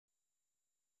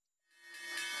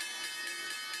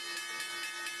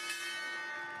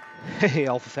Hey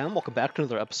Alpha fam, welcome back to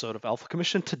another episode of Alpha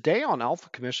Commission. Today on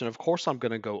Alpha Commission, of course, I'm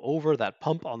going to go over that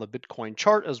pump on the Bitcoin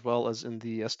chart as well as in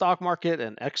the stock market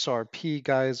and XRP,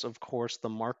 guys. Of course, the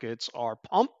markets are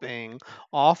pumping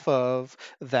off of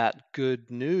that good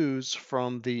news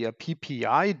from the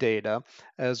PPI data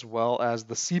as well as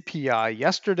the CPI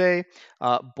yesterday.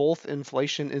 Both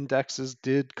inflation indexes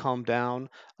did come down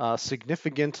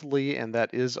significantly, and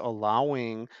that is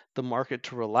allowing the market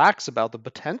to relax about the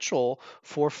potential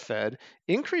for Fed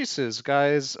increases.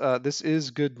 Guys, this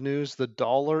is good news. The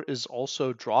dollar is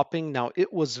also dropping. Now,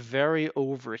 it was very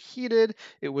overheated,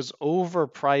 it was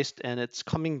overpriced, and it's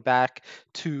coming back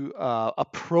to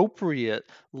appropriate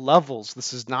levels.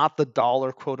 This is not the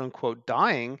dollar, quote unquote,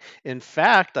 dying. In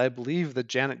fact, I believe that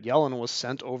Janet Yellen was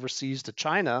sent overseas to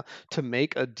China to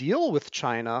make a deal with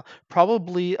China,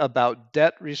 probably about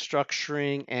debt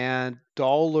restructuring and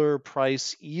dollar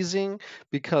price easing,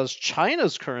 because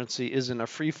China's currency is in a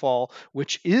free fall,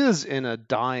 which is in a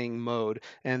dying mode,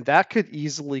 and that could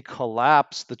easily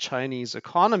collapse the Chinese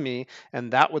economy,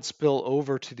 and that would spill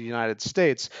over to the United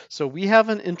States. So we have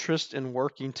an interest in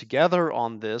working together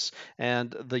on this,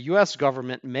 and the US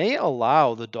government may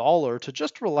allow the dollar to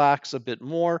just relax a bit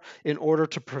more in order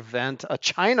to prevent a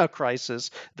China crisis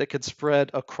that could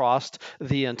spread across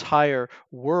the entire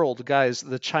world. Guys,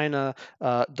 the China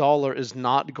dollar is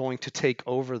not going to take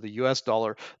over the US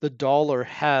dollar. The dollar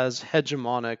has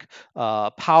hegemonic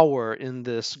power in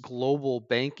this global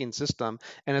banking system,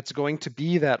 and it's going to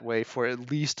be that way for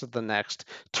at least the next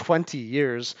 20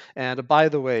 years. And by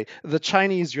the way, the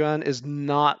Chinese yuan is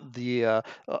not the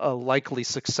likely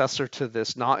successor to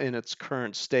this, not in its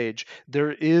current stage.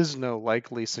 There is no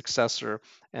likely successor.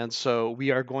 And so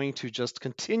we are going to just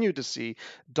continue to see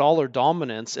dollar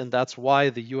dominance, and that's why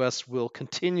the US will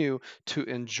continue to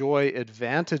enjoy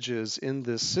advantages in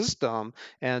this system.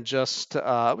 And just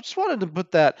wanted to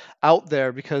put that out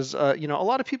there because a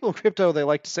lot of people in crypto, they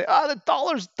like to say, the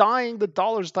dollar's dying, the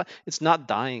dollar's dying. It's not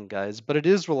dying, guys, but it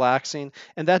is relaxing,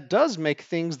 and that does make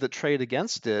things that trade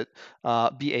against it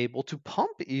be able to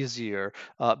pump easier,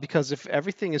 because if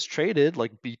everything is traded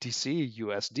like BTC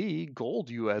USD, gold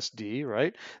USD,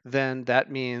 right, then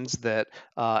that means that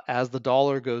as the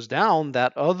dollar goes down,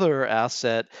 that other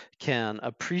asset can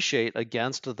appreciate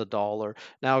against the dollar.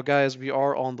 Now, guys, we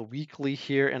are on the weekly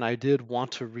here, and I did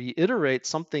want to reiterate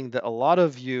something that a lot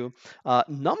of you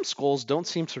numbskulls don't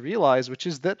seem to realize, which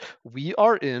is that we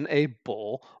are in a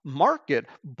bull market.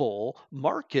 Bull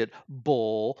market,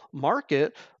 bull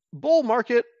market, bull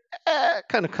market.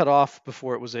 Kind of cut off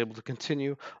before it was able to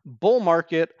continue. Bull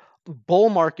market, bull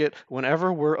market.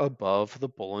 Whenever we're above the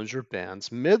Bollinger Band's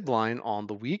midline on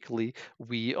the weekly,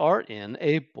 we are in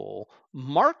a bull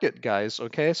market, guys.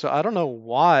 Okay, so I don't know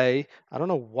why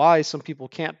some people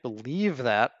can't believe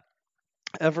that.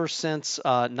 Ever since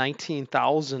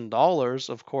 $19,000,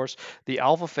 of course, the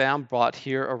Alpha Fam bought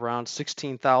here around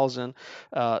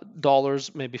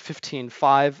 $16,000, maybe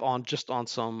 15.5 on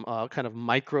some kind of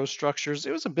micro structures.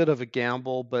 It was a bit of a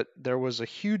gamble, but there was a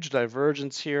huge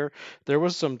divergence here. There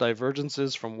was some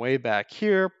divergences from way back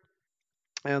here.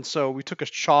 And so we took a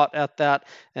shot at that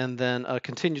and then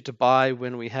continued to buy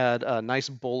when we had a nice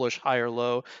bullish higher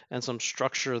low and some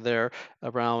structure there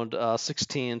around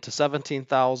 16 to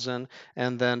 17,000.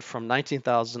 And then from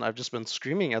 19,000, I've just been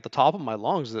screaming at the top of my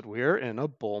lungs that we're in a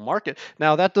bull market.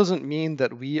 Now, that doesn't mean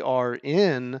that we are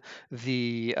in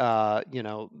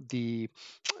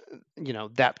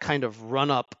that kind of run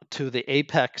up to the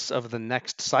apex of the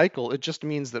next cycle. It just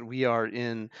means that we are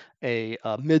in a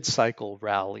mid-cycle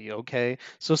rally. Okay,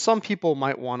 so some people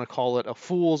might want to call it a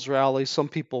fool's rally, some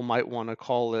people might want to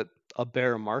call it a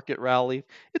bear market rally.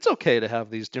 It's okay to have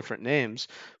these different names,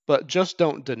 but just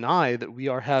don't deny that we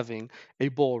are having a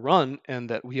bull run and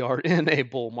that we are in a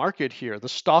bull market here. The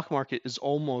stock market is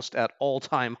almost at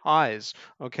all-time highs.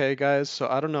 Okay, guys, so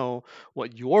I don't know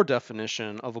what your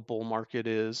definition of a bull market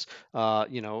is.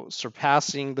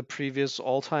 Surpassing the previous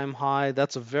all-time high,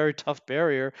 that's a very tough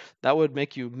barrier. That would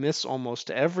make you miss almost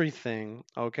everything.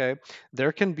 Okay,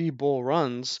 there can be bull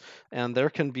runs and there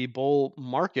can be bull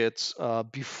markets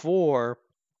before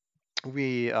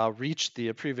we reached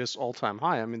the previous all-time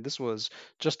high. I mean, this was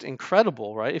just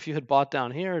incredible, right? If you had bought down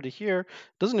here to here,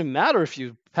 doesn't even matter if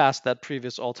you passed that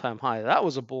previous all-time high. That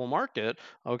was a bull market,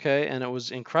 okay? And it was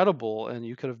incredible, and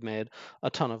you could have made a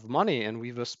ton of money, and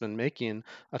we've just been making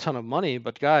a ton of money.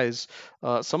 But guys,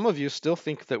 some of you still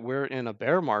think that we're in a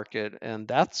bear market, and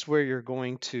that's where you're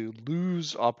going to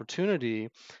lose opportunity.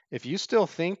 If you still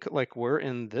think like we're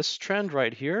in this trend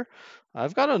right here,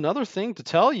 I've got another thing to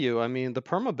tell you. I mean, the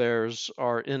Perma-Bears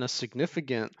are in a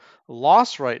significant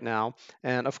loss right now.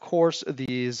 And of course,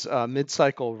 these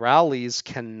mid-cycle rallies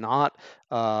cannot,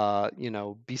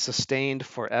 be sustained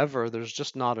forever. There's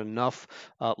just not enough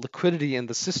liquidity in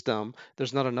the system.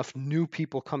 There's not enough new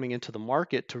people coming into the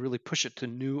market to really push it to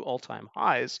new all-time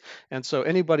highs. And so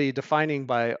anybody defining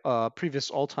by previous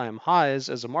all-time highs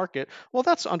as a market, well,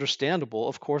 that's understandable.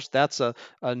 Of course, that's a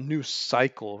new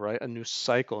cycle, right? A new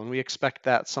cycle. And we expect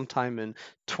that sometime in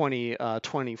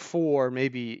 2024,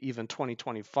 maybe even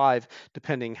 2025,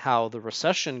 depending how the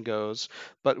recession goes.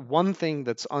 But one thing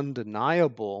that's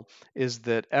undeniable is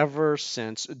that ever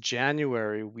since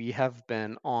January, we have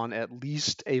been on at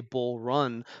least a bull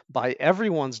run by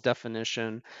everyone's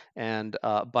definition. And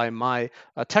by my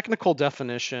technical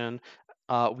definition,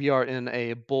 we are in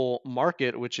a bull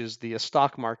market, which is the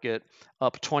stock market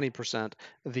up 20%,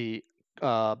 the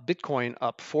Bitcoin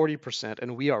up 40%,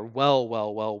 and we are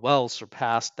well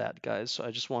surpassed that, guys. So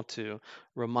I just want to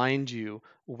remind you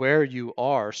where you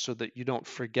are so that you don't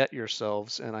forget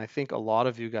yourselves. And I think a lot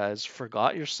of you guys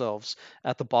forgot yourselves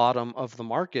at the bottom of the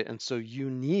market. And so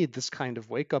you need this kind of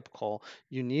wake up call.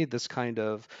 You need this kind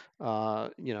of,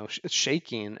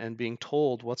 shaking and being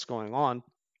told what's going on.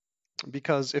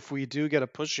 Because if we do get a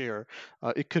push here,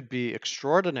 it could be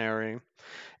extraordinary.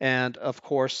 And of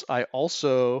course, I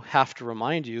also have to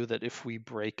remind you that if we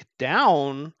break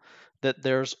down, that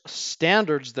there's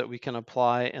standards that we can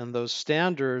apply, and those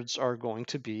standards are going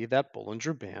to be that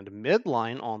Bollinger Band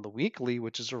midline on the weekly,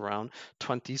 which is around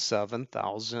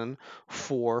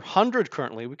 27,400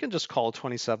 currently. We can just call it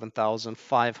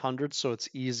 27,500 so it's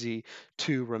easy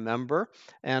to remember.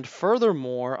 And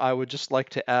furthermore, I would just like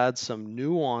to add some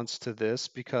nuance to this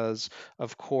because,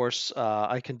 of course,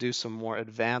 I can do some more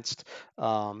advanced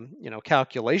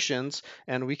calculations,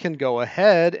 and we can go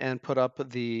ahead and put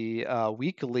up the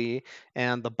weekly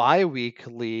and the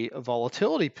biweekly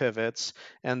volatility pivots.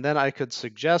 And then I could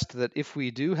suggest that if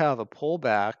we do have a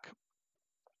pullback,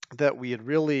 that we'd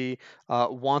really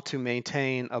want to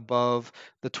maintain above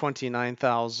the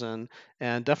 29,000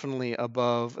 and definitely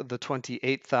above the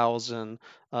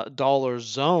 $28,000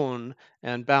 zone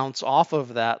and bounce off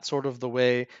of that sort of the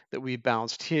way that we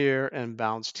bounced here and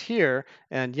bounced here.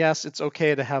 And yes, it's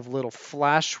okay to have little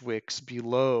flash wicks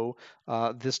below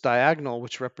this diagonal,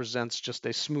 which represents just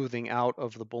a smoothing out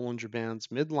of the Bollinger Band's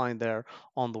midline there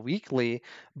on the weekly.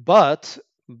 But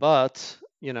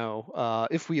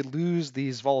if we lose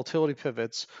these volatility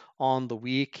pivots on the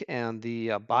week and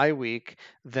the bi-week,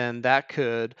 then that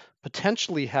could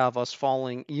potentially have us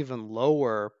falling even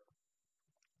lower,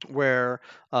 where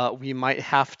we might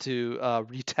have to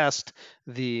retest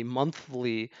the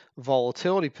monthly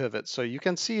volatility pivot. So you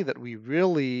can see that we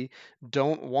really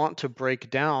don't want to break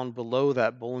down below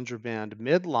that Bollinger Band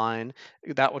midline.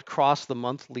 That would cross the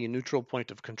monthly neutral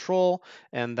point of control,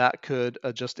 and that could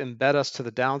just embed us to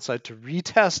the downside to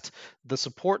retest the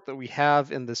support that we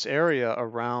have in this area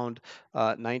around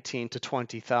 $19,000 to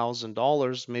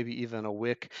 $20,000, maybe even a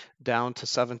wick down to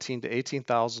 $17,000 to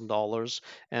 $18,000,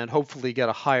 and hopefully get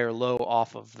a higher low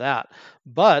off of that.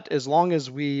 But as long as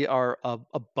we are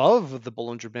above the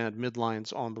Bollinger Band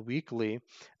midlines on the weekly,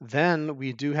 then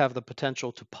we do have the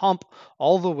potential to pump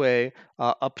all the way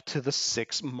up to the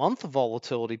 6-month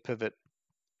volatility pivot.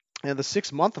 And the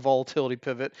 6-month volatility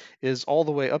pivot is all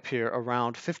the way up here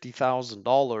around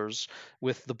 $50,000,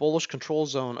 with the bullish control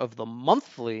zone of the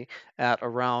monthly at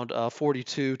around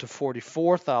 $42,000 to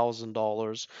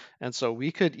 $44,000. And so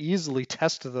we could easily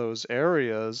test those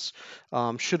areas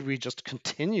should we just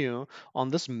continue on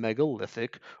this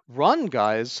megalithic run,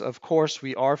 guys. Of course,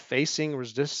 we are facing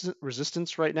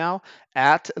resistance right now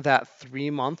at that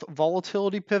 3-month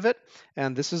volatility pivot.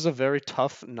 And this is a very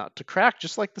tough nut to crack,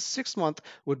 just like the 6-month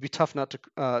would be tough nut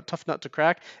to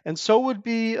crack, and so would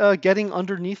be getting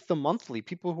underneath the monthly.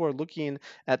 People who are looking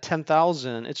at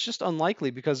 10,000, it's just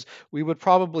unlikely because we would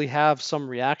probably have some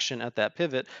reaction at that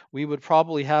pivot. We would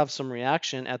probably have some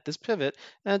reaction at this pivot,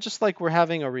 and just like we're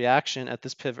having a reaction at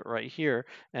this pivot right here,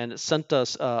 and it sent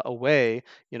us away.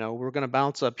 We're going to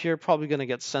bounce up here, probably going to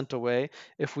get sent away.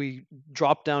 If we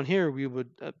drop down here, we would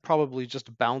probably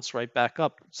just bounce right back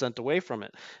up, sent away from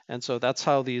it. And so that's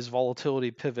how these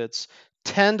volatility pivots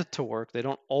tend to work. They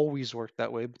don't always work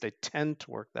that way, but they tend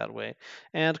to work that way.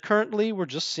 And currently, we're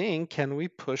just seeing, can we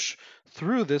push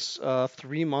through this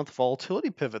 3-month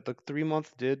volatility pivot? The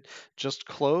 3-month did just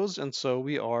close, and so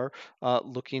we are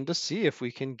looking to see if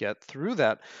we can get through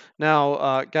that.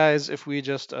 Now, guys, if we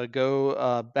just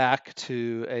go back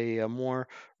to a more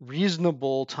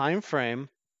reasonable time frame,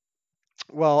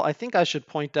 Well, I think I should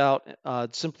point out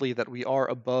simply that we are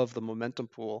above the momentum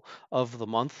pool of the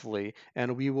monthly,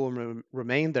 and we will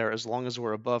remain there as long as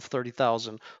we're above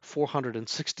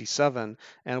 30,467.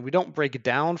 And we don't break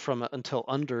down from it until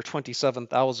under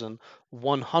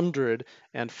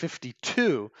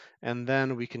 27,152. And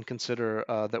then we can consider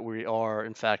that we are,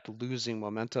 in fact, losing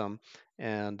momentum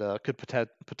and could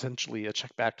potentially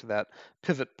check back to that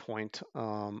pivot point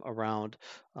around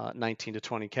 19 to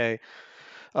 20K.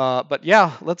 But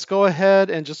yeah, let's go ahead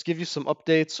and just give you some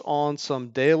updates on some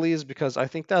dailies because I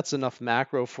think that's enough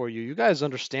macro for you. You guys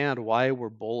understand why we're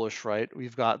bullish, right?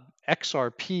 We've got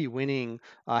XRP winning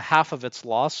half of its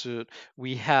lawsuit.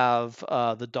 We have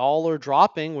the dollar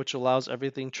dropping, which allows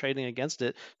everything trading against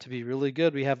it to be really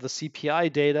good. We have the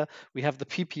CPI data, we have the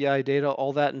PPI data,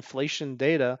 all that inflation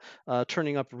data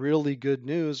turning up really good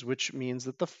news, which means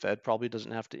that the Fed probably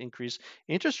doesn't have to increase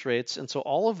interest rates. And so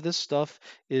all of this stuff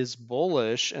is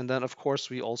bullish. And then, of course,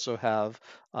 we also have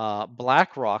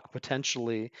BlackRock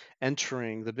potentially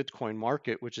entering the Bitcoin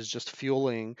market, which is just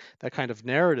fueling that kind of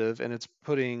narrative. And it's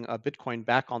putting Bitcoin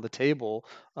back on the table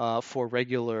for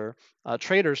regular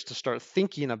traders to start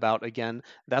thinking about again.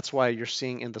 That's why you're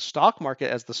seeing in the stock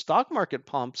market, as the stock market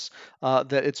pumps,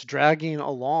 that it's dragging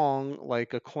along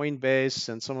like a Coinbase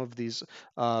and some of these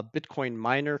Bitcoin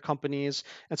miner companies.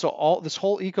 And so all this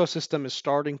whole ecosystem is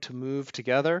starting to move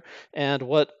together. And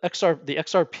what the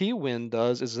XRP win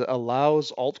does is it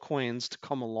allows altcoins to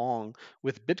come along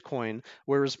with Bitcoin,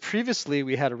 whereas previously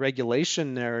we had a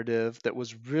regulation narrative that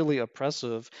was really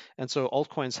oppressive, and so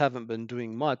altcoins haven't been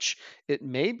doing much. It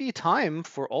may be time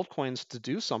for altcoins to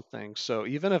do something. So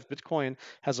even if Bitcoin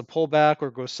has a pullback or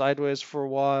goes sideways for a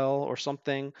while or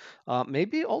something,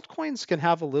 maybe altcoins can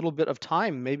have a little bit of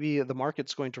time. Maybe the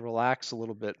market's going to relax a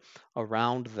little bit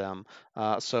around them.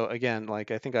 So again, like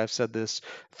I think I've said this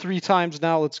 3 times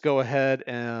now. Let's go ahead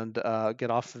and get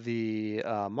off the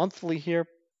monthly here.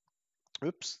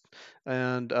 Oops.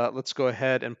 And let's go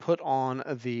ahead and put on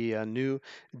the new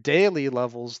daily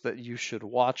levels that you should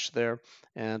watch there.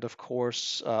 And of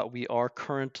course, we are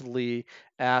currently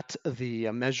at the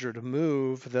measured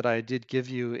move that I did give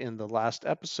you in the last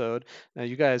episode. Now,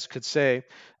 you guys could say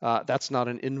that's not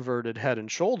an inverted head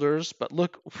and shoulders, but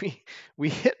look, we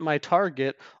hit my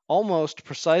target almost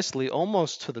precisely,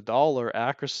 almost to the dollar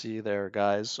accuracy there,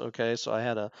 guys. Okay, so I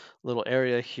had a little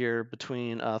area here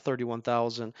between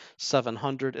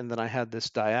 31,700, and then I had this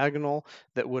diagonal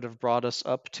that would have brought us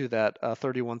up to that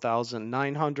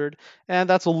 31,900, and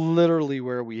that's literally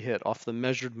where we hit off the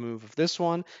measured move of this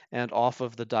one and off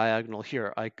of the diagonal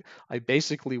here. I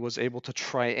basically was able to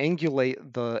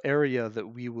triangulate the area that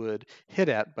we would hit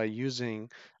at by using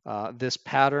this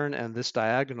pattern and this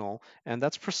diagonal, and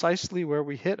that's precisely where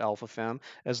we hit Alpha Fam.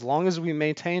 As long as we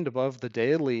maintained above the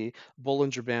daily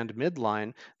Bollinger Band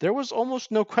midline, there was almost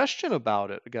no question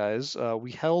about it, guys. We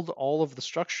held all of the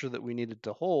structure that we needed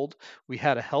to hold. We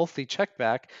had a healthy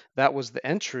checkback. That was the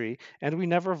entry, and we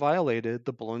never violated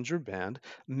the Bollinger Band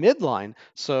midline.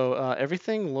 So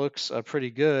everything looks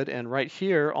pretty good. And right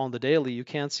here on the daily, you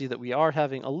can see that we are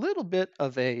having a little bit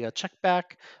of a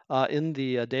checkback in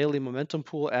the daily momentum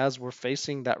pool as we're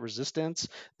facing that resistance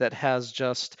that has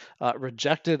just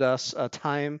rejected us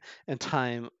time and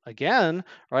time again,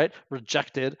 right?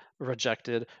 Rejected,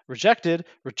 rejected, rejected,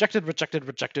 rejected, rejected,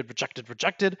 rejected, rejected,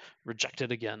 rejected,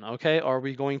 rejected again. Okay, are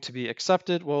we going to be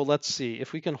accepted? Well, let's see.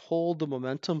 If we can hold the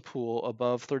momentum pool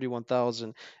above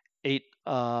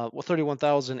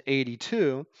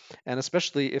 31,082, and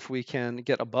especially if we can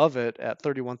get above it at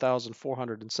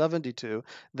 31,472,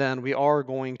 then we are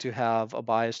going to have a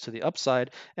bias to the upside.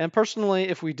 And personally,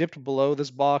 if we dipped below this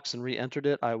box and re-entered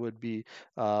it, I would be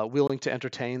willing to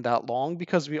entertain that long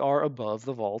because we are above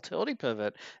the volatility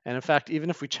pivot. And in fact,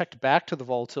 even if we checked back to the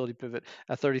volatility pivot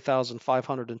at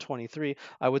 30,523,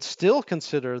 I would still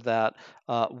consider that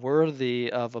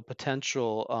worthy of a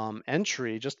potential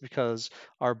entry just because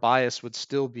our bias would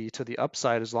still be to the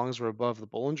upside as long as we're above the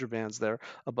Bollinger Bands there,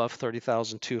 above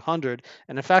 30,200.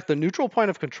 And in fact, the neutral point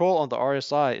of control on the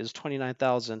RSI is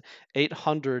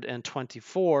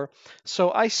 29,824.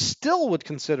 So I still would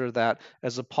consider that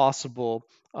as a possible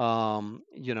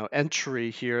entry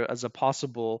here, as a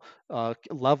possible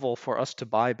level for us to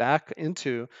buy back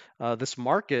into this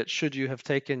market should you have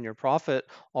taken your profit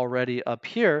already up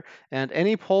here. And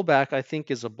any pullback I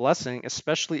think is a blessing,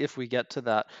 especially if we get to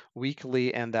that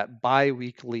weekly and that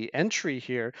bi-weekly entry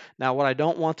here. Now, what I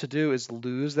don't want to do is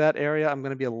lose that area. I'm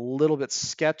going to be a little bit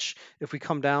sketch if we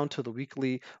come down to the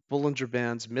weekly Bollinger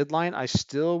Bands midline. I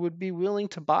still would be willing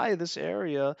to buy this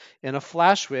area in a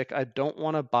flash wick. I don't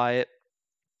want to buy it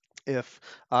if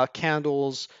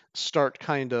candles start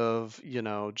kind of,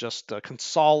 just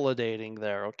consolidating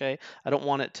there, okay? I don't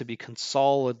want it to be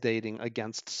consolidating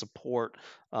against support,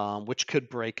 which could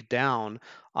break down.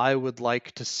 I would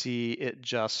like to see it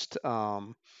just,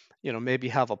 maybe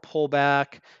have a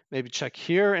pullback, maybe check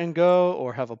here and go,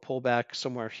 or have a pullback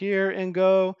somewhere here and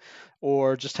go,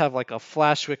 or just have like a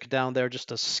flash wick down there just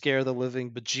to scare the living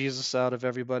bejesus out of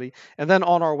everybody. And then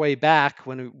on our way back,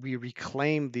 when we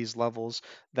reclaim these levels,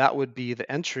 that would be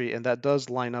the entry, and that does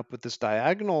line up with this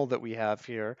diagonal that we have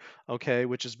here, okay,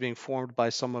 which is being formed by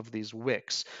some of these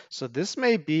wicks. So this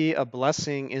may be a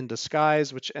blessing in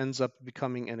disguise, which ends up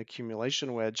becoming an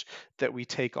accumulation wedge that we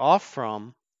take off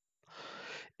from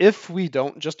if we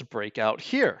don't just break out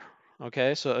here.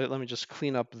 Okay, so let me just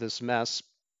clean up this mess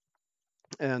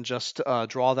and just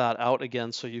draw that out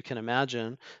again, so you can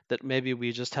imagine that maybe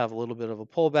we just have a little bit of a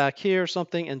pullback here or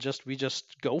something, and we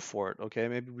just go for it. Okay,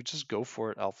 maybe we just go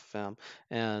for it, alpha fam.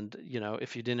 And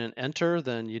if you didn't enter,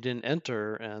 then you didn't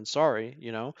enter, and sorry.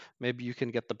 Maybe you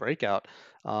can get the breakout.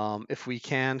 If we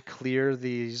can clear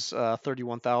these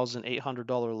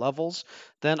 $31,800 levels,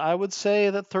 then I would say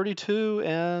that 32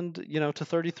 and to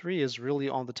 33 is really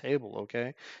on the table.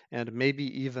 Okay, and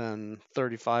maybe even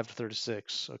 35 to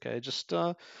 36. Okay, just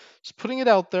putting it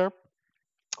out there.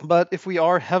 But if we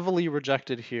are heavily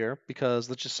rejected here, because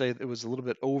let's just say it was a little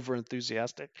bit over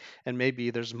enthusiastic, and maybe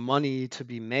there's money to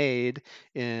be made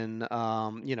in,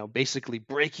 basically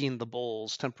breaking the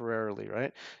bulls temporarily,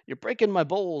 right? You're breaking my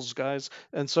bulls, guys.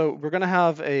 And so we're going to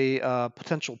have a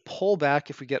potential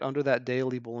pullback if we get under that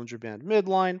daily Bollinger Band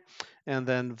midline and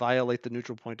then violate the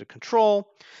neutral point of control.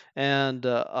 And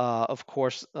of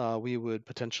course, we would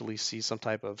potentially see some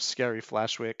type of scary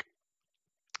flash wick,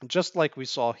 just like we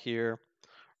saw here,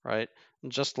 right?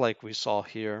 Just like we saw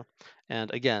here.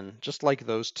 And again, just like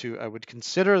those two, I would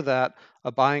consider that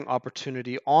a buying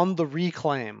opportunity on the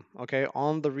reclaim, okay?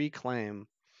 On the reclaim,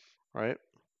 right?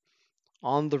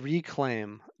 On the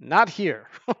reclaim, not here,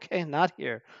 okay? Not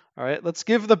here. All right, let's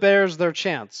give the bears their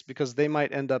chance, because they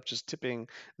might end up just tipping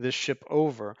this ship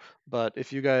over. But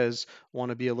if you guys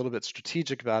want to be a little bit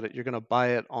strategic about it, you're going to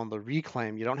buy it on the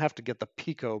reclaim. You don't have to get the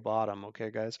pico bottom,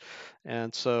 okay, guys?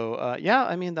 And so, yeah,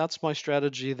 I mean, that's my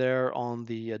strategy there on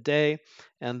the day.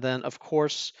 And then, of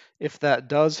course, if that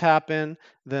does happen,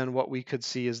 then what we could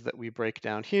see is that we break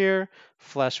down here,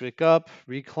 flash wick up,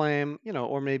 reclaim,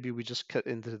 or maybe we just cut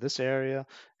into this area,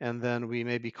 and then we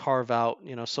maybe carve out,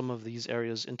 some of these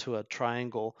areas into a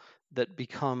triangle that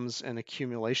becomes an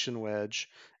accumulation wedge,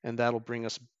 and that'll bring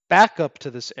us back up to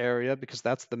this area, because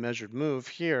that's the measured move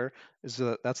here.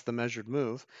 That's the measured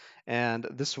move, and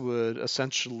this would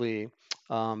essentially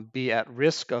be at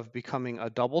risk of becoming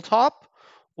a double top,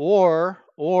 or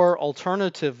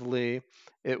alternatively,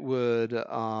 it would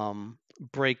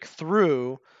break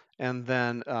through and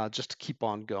then just keep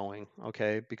on going,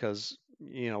 okay? Because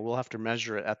we'll have to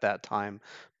measure it at that time.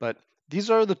 But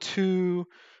these are the two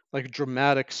like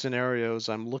dramatic scenarios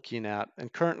I'm looking at,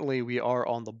 and currently we are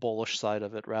on the bullish side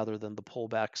of it rather than the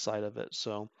pullback side of it.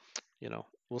 So,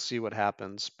 we'll see what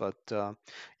happens. But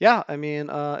yeah, I mean,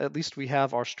 at least we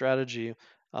have our strategy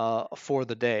for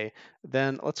the day.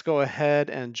 Then let's go ahead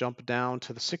and jump down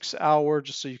to the 6 hour,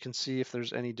 just so you can see if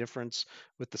there's any difference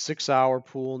with the 6 hour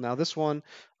pool. Now this one,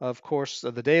 of course,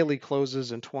 the daily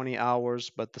closes in 20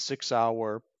 hours, but the 6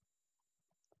 hour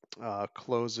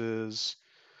closes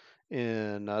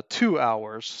in 2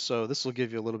 hours. So this will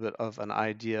give you a little bit of an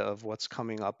idea of what's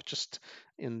coming up just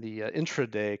in the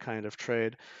intraday kind of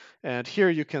trade. And here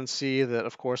you can see that,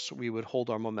 of course, we would hold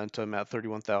our momentum at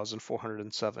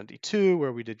 31,472,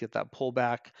 where we did get that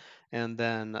pullback. And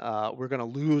then we're going to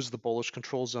lose the bullish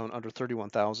control zone under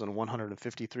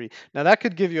 31,153. Now that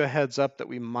could give you a heads up that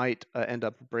we might end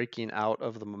up breaking out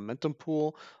of the momentum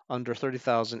pool under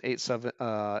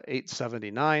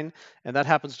 30,879, and that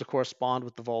happens to correspond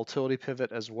with the volatility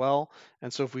pivot as well.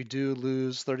 And so if we do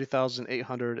lose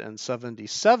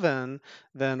 30,877,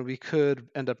 then we could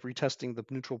end up retesting the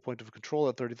neutral point of control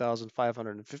at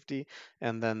 30,550,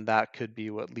 and then that could be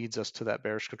what leads us to that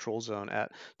bearish control zone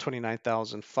at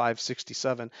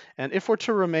 29,567. And if we're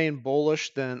to remain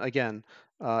bullish, then again,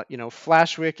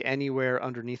 flash wick anywhere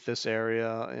underneath this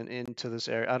area and into this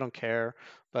area, I don't care.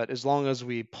 But as long as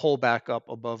we pull back up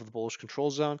above the bullish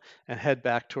control zone and head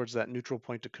back towards that neutral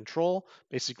point of control,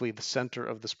 basically the center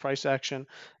of this price action,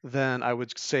 then I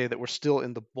would say that we're still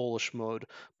in the bullish mode.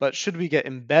 But should we get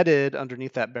embedded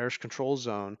underneath that bearish control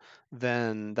zone,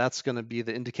 then that's going to be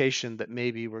the indication that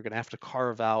maybe we're going to have to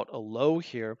carve out a low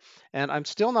here. And I'm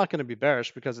still not going to be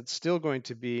bearish, because it's still going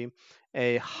to be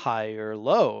a higher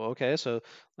low. Okay, so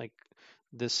like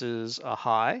this is a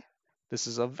high, This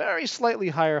is a very slightly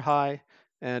higher high.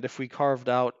 And if we carved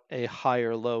out a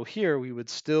higher low here, we would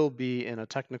still be in a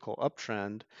technical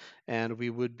uptrend, and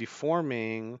we would be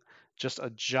forming just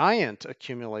a giant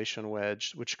accumulation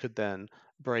wedge, which could then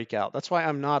break out. That's why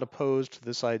I'm not opposed to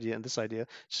this idea and this idea.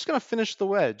 It's just going to finish the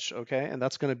wedge, okay? And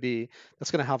that's going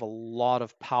to have a lot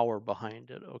of power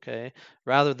behind it, okay?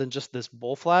 Rather than just this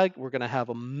bull flag, we're going to have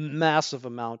a massive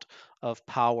amount of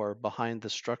power behind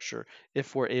the structure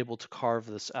if we're able to carve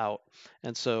this out.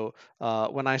 And so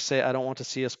when I say I don't want to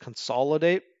see us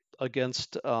consolidate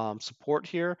against support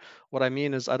here, what I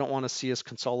mean is I don't want to see us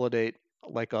consolidate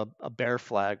like a bear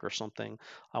flag or something.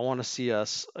 I want to see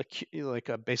us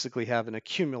basically have an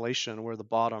accumulation where the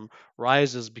bottom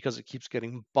rises because it keeps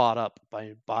getting bought up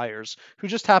by buyers who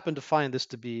just happen to find this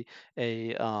to be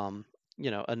a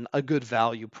a good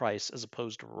value price as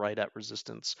opposed to right at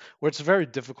resistance, where it's very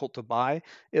difficult to buy.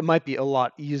 It might be a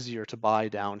lot easier to buy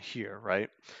down here,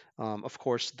 right? Of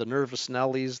course, the nervous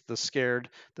Nellies, the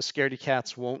scaredy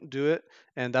cats won't do it,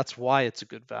 and that's why it's a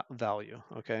good value.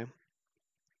 Okay.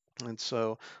 And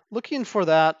so looking for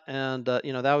that, and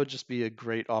that would just be a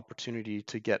great opportunity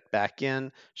to get back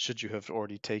in should you have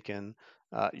already taken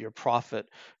your profit.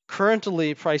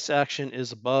 Currently, price action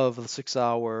is above the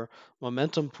 6-hour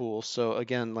momentum pool. So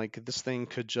again, like this thing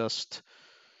could just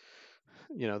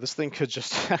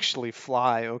actually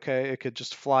fly, okay? It could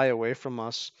just fly away from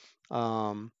us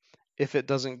um, if it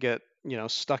doesn't get,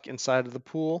 stuck inside of the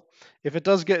pool. If it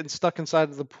does get stuck inside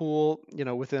of the pool,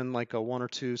 within like a 1 or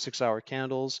 2 6-hour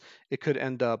candles, it could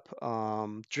end up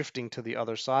drifting to the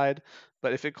other side.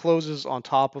 But if it closes on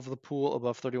top of the pool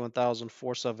above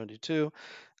 31,472,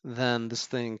 then this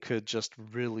thing could just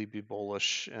really be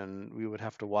bullish, and we would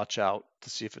have to watch out to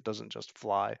see if it doesn't just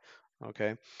fly,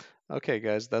 okay? Okay,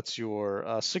 guys, that's your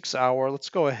 6-hour. Let's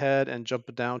go ahead and jump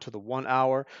it down to the 1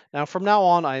 hour. Now, from now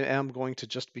on, I am going to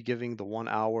just be giving the 1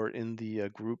 hour in the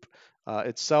group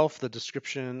itself. The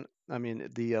description,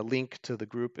 the link to the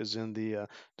group is in the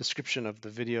description of the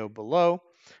video below.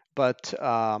 But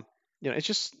it's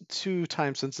just too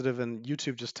time sensitive, and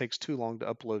YouTube just takes too long to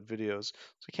upload videos,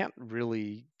 so I can't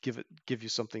really give you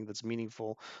something that's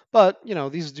meaningful. But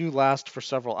these do last for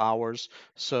several hours,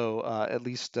 so at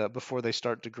least before they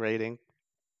start degrading.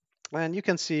 And you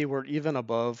can see we're even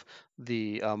above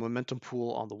the momentum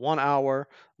pool on the 1 hour,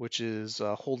 which is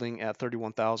holding at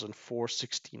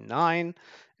 31,469.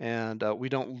 And we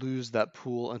don't lose that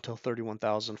pool until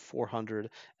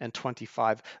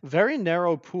 31,425. Very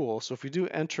narrow pool. So if we do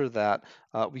enter that,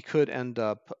 we could end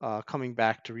up coming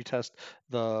back to retest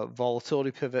the volatility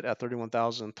pivot at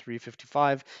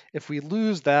 31,355. If we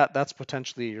lose that, that's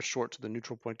potentially your short to the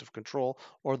neutral point of control,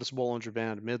 or this Bollinger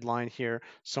Band midline here,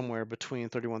 somewhere between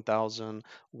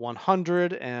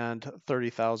 31,100 and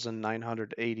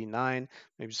 30,989,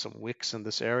 maybe some wicks in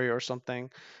this area or something.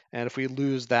 And if we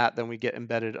lose that, then we get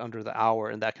embedded under the hour,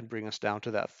 and that can bring us down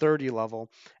to that 30 level.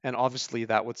 And obviously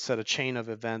that would set a chain of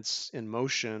events in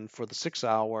motion for the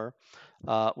 6-hour,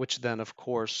 which then of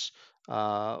course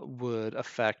would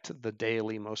affect the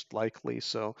daily most likely.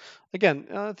 So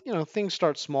again, things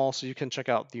start small, so you can check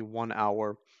out the 1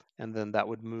 hour, and then that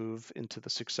would move into the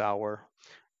 6-hour,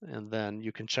 and then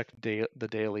you can check the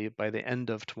daily by the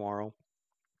end of tomorrow.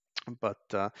 But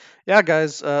yeah,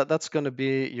 guys, that's going to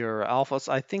be your alphas.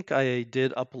 I think I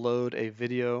did upload a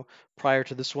video prior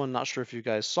to this one. Not sure if you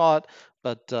guys saw it,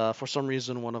 but for some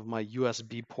reason, one of my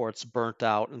USB ports burnt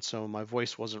out, and so my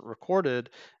voice wasn't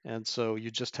recorded. And so you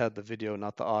just had the video,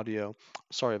 not the audio.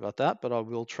 Sorry about that, but I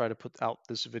will try to put out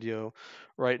this video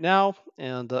right now.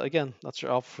 And again, that's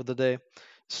your alpha for the day.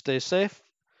 Stay safe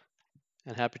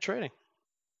and happy trading.